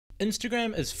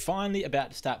Instagram is finally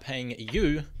about to start paying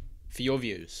you for your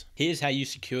views. Here's how you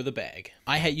secure the bag.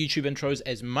 I hate YouTube intros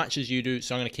as much as you do,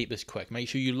 so I'm going to keep this quick. Make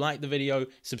sure you like the video,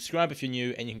 subscribe if you're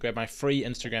new, and you can grab my free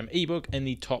Instagram ebook in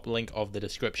the top link of the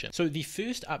description. So the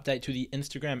first update to the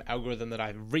Instagram algorithm that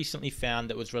I've recently found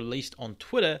that was released on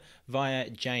Twitter via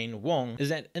Jane Wong is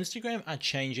that Instagram are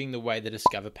changing the way the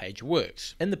Discover page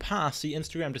works. In the past, the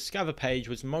Instagram Discover page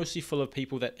was mostly full of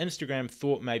people that Instagram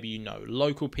thought maybe you know,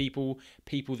 local people,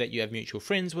 people that you have mutual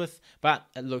friends with, but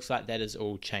it looks like that is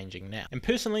all changing now. And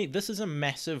personally, this is a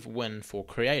massive win for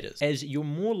creators, as you're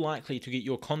more likely to get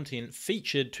your content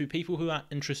featured to people who are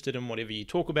interested in whatever you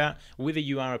talk about, whether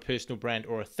you are a personal brand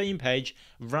or a theme page,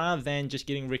 rather than just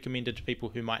getting recommended to people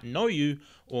who might know you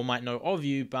or might know of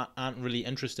you but aren't really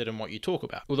interested in what you talk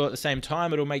about. Although at the same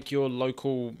time, it'll make your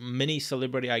local mini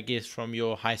celebrity, I guess, from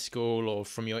your high school or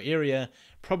from your area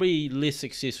probably less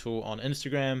successful on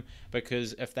Instagram,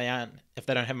 because if they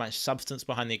don't have much substance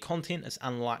behind their content, it's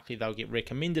unlikely they'll get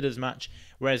recommended as much,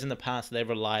 whereas in the past they've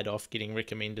relied off getting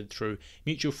recommended through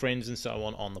mutual friends and so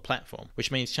on the platform, which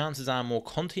means chances are more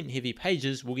content heavy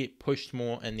pages will get pushed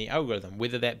more in the algorithm,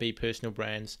 whether that be personal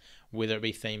brands, whether it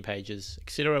be theme pages,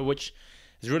 etc., which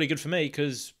is really good for me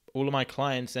because all of my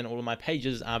clients and all of my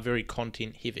pages are very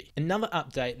content heavy. Another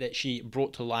update that she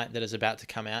brought to light that is about to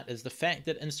come out is the fact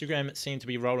that Instagram seemed to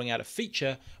be rolling out a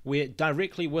feature where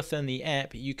directly within the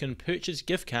app you can purchase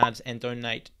gift cards and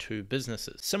donate to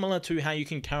businesses. Similar to how you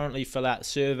can currently fill out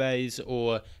surveys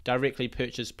or directly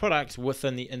purchase products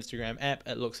within the Instagram app,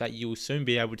 it looks like you will soon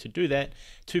be able to do that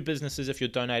to businesses if you're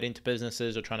donating to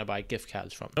businesses or trying to buy gift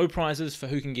cards from. No prizes for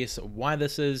who can guess why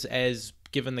this is, as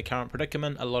given the current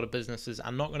predicament, a lot of businesses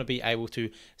are not going to be able to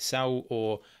sell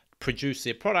or produce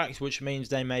their products, which means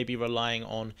they may be relying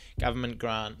on government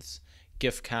grants,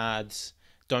 gift cards,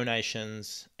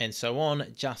 donations, and so on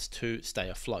just to stay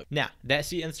afloat. Now, that's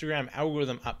the Instagram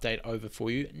algorithm update over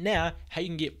for you. Now, how you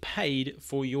can get paid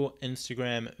for your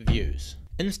Instagram views.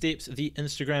 In steps the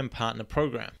Instagram Partner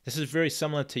Program. This is very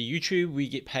similar to YouTube. We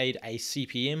get paid a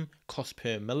CPM, cost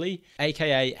per milli,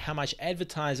 aka how much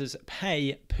advertisers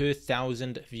pay per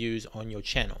 1,000 views on your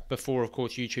channel. Before, of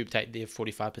course, YouTube take their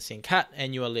 45% cut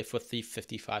and you are left with the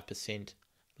 55%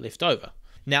 left over.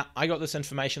 Now, I got this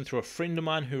information through a friend of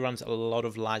mine who runs a lot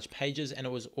of large pages, and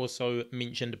it was also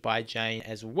mentioned by Jane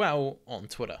as well on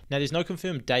Twitter. Now, there's no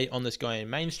confirmed date on this going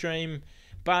mainstream,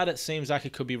 but it seems like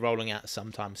it could be rolling out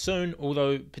sometime soon,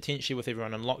 although potentially with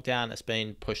everyone in lockdown, it's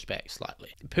been pushed back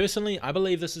slightly. Personally, I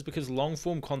believe this is because long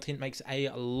form content makes a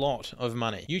lot of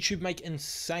money. YouTube make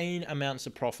insane amounts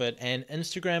of profit, and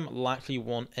Instagram likely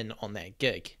want in on that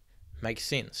gig. Makes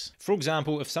sense. For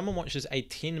example, if someone watches a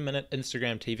 10-minute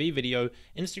Instagram TV video,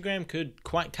 Instagram could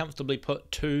quite comfortably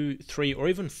put 2, 3, or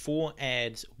even 4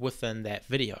 ads within that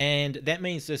video. And that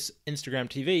means this Instagram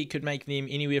TV could make them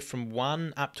anywhere from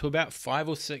 1 up to about 5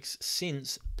 or 6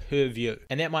 cents per view.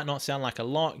 And that might not sound like a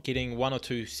lot, getting 1 or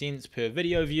 2 cents per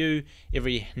video view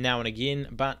every now and again,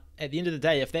 but at the end of the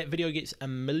day, if that video gets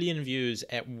 1 million views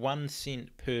at 1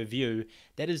 cent per view,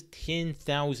 that is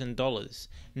 $10,000.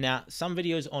 Now, some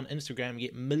videos on Instagram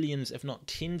get millions, if not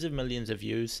tens of millions of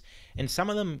views, and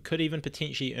some of them could even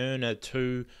potentially earn a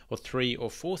 2 or 3 or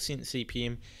 4 cent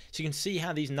CPM, so you can see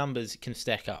how these numbers can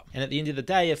stack up. And at the end of the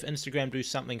day, if Instagram do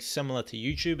something similar to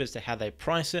YouTube as to how they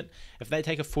price it, if they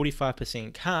take a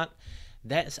 45% cut,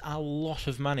 that's a lot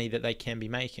of money that they can be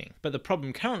making. But the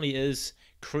problem currently is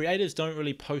creators don't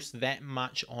really post that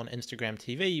much on Instagram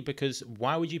TV, because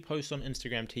why would you post on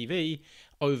Instagram TV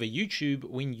over YouTube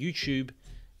when YouTube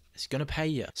is going to pay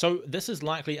you? So this is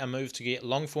likely a move to get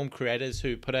long form creators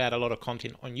who put out a lot of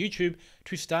content on YouTube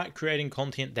to start creating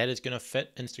content that is going to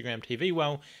fit Instagram TV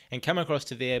well and come across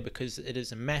to there, because it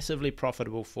is massively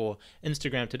profitable for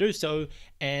Instagram to do so.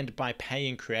 And by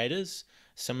paying creators,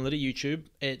 similar to YouTube,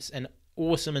 it's an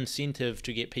awesome incentive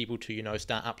to get people to, you know,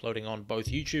 start uploading on both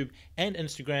YouTube and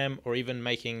Instagram, or even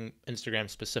making Instagram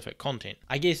specific content.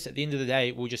 I guess at the end of the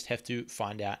day, we'll just have to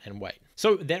find out and wait.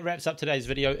 So that wraps up today's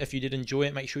video. If you did enjoy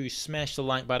it, make sure you smash the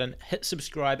like button, hit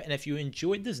subscribe, and if you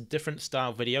enjoyed this different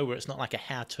style video where it's not like a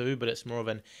how-to, but it's more of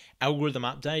an algorithm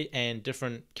update and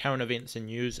different current events and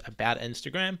news about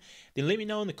Instagram, then let me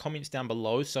know in the comments down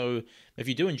below. So if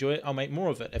you do enjoy it, I'll make more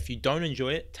of it. If you don't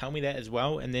enjoy it, tell me that as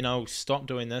well, and then I'll stop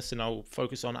doing this and I'll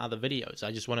focus on other videos.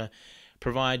 I just want to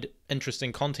provide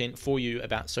interesting content for you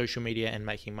about social media and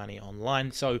making money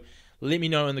online. So let me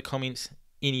know in the comments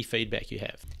any feedback you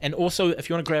have. And also, if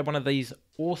you want to grab one of these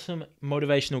awesome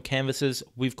motivational canvases,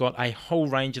 we've got a whole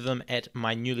range of them at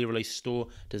my newly released store,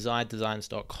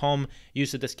 desireddesigns.com.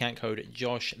 Use the discount code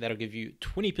JOSH. That'll give you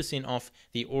 20% off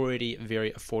the already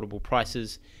very affordable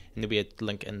prices. and there'll be a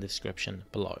link in the description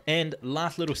below. And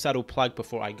last little subtle plug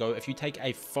before I go, if you take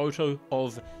a photo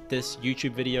of this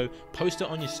YouTube video, post it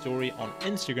on your story on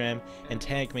Instagram and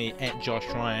tag me at Josh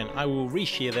Ryan, I will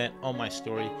reshare that on my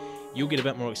story. You'll get a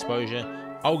bit more exposure,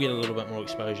 I'll get a little bit more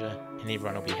exposure, and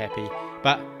everyone will be happy.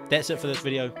 But that's it for this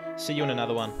video. See you in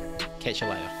another one. Catch you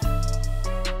later.